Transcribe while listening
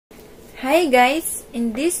Hi guys!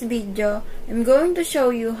 In this video, I'm going to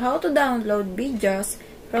show you how to download videos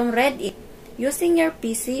from Reddit using your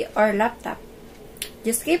PC or laptop.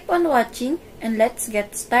 Just keep on watching and let's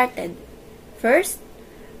get started. First,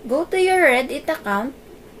 go to your Reddit account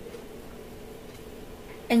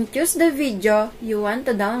and choose the video you want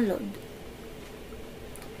to download.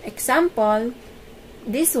 Example,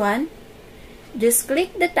 this one. Just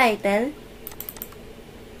click the title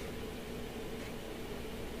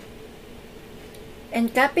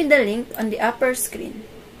and copy the link on the upper screen.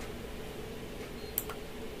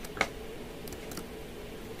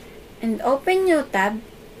 And open new tab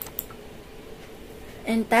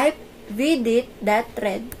and type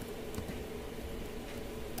vidit.red.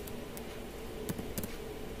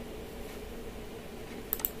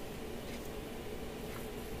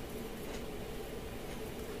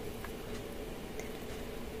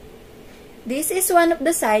 This is one of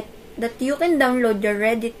the sites that you can download your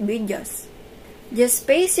Reddit videos. Just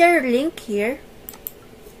paste your link here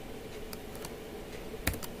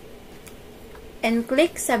and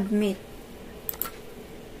click submit.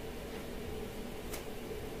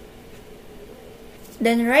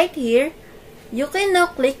 Then right here, you can now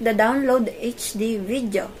click the download HD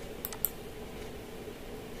video.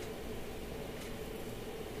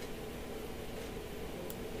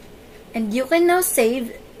 And you can now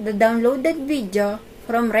save the downloaded video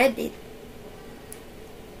from Reddit.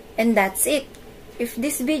 And that's it. If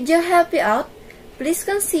this video helped you out, please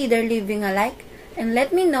consider leaving a like and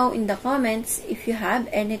let me know in the comments if you have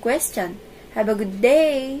any question. Have a good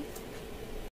day!